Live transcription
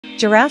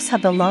Giraffes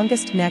have the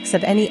longest necks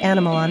of any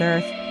animal on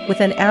Earth,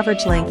 with an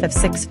average length of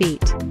 6 feet.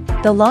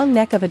 The long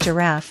neck of a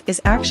giraffe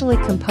is actually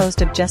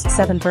composed of just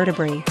 7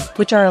 vertebrae,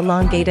 which are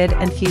elongated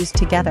and fused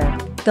together.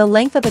 The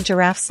length of a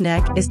giraffe's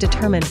neck is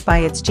determined by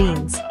its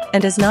genes,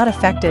 and is not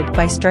affected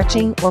by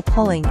stretching or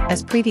pulling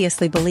as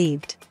previously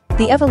believed.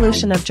 The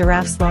evolution of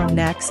giraffes' long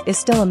necks is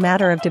still a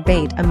matter of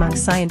debate among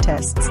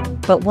scientists,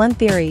 but one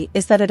theory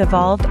is that it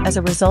evolved as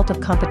a result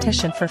of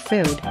competition for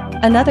food.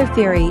 Another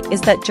theory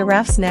is that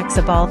giraffes' necks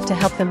evolved to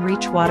help them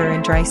reach water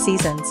in dry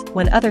seasons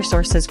when other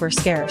sources were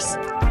scarce.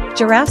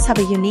 Giraffes have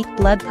a unique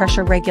blood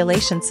pressure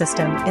regulation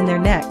system in their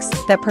necks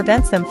that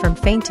prevents them from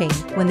fainting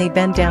when they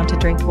bend down to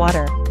drink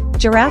water.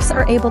 Giraffes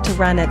are able to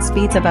run at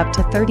speeds of up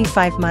to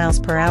 35 miles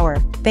per hour,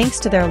 thanks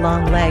to their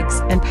long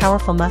legs and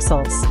powerful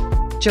muscles.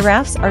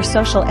 Giraffes are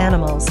social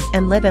animals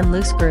and live in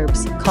loose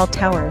groups, called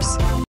towers.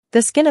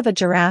 The skin of a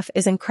giraffe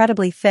is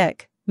incredibly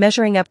thick,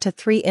 measuring up to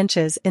 3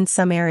 inches in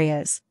some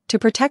areas, to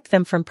protect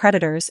them from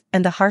predators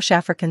and the harsh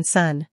African sun.